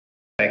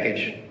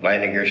package,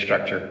 landing gear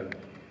structure,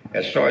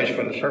 and storage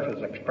for the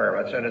surface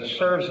experiments, and it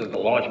serves as the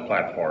launch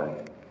platform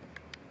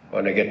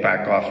when they get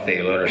back off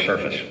the lunar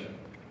surface.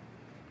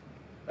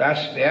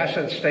 The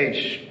ascent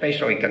stage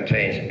basically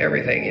contains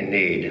everything you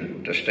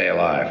need to stay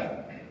alive.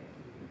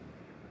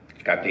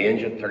 It's got the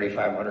engine,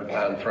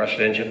 3,500-pound thrust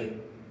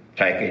engine,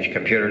 package,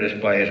 computer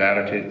displays,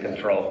 attitude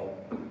control.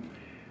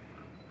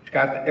 It's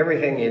got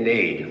everything you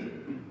need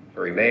to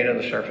remain on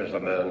the surface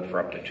of the moon for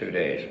up to 2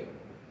 days.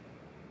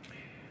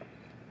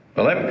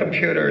 The LEM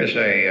computer is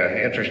an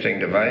interesting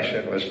device.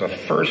 It was the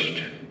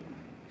first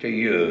to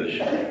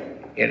use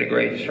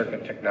integrated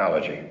circuit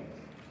technology.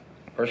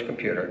 First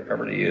computer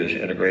ever to use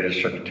integrated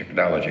circuit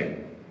technology.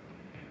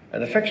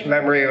 And the fixed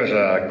memory was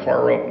a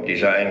core rope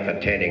design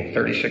containing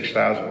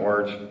 36,000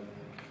 words,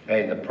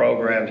 made the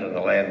programs and the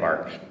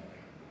landmarks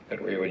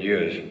that we would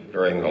use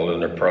during the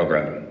lunar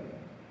program.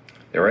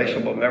 The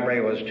erasable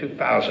memory was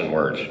 2,000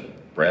 words.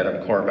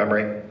 Random core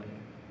memory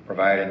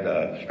provided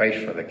the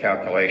space for the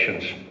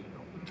calculations.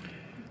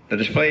 The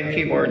display and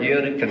keyboard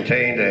unit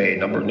contained a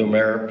number of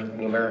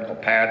numerical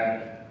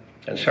pad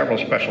and several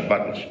special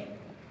buttons.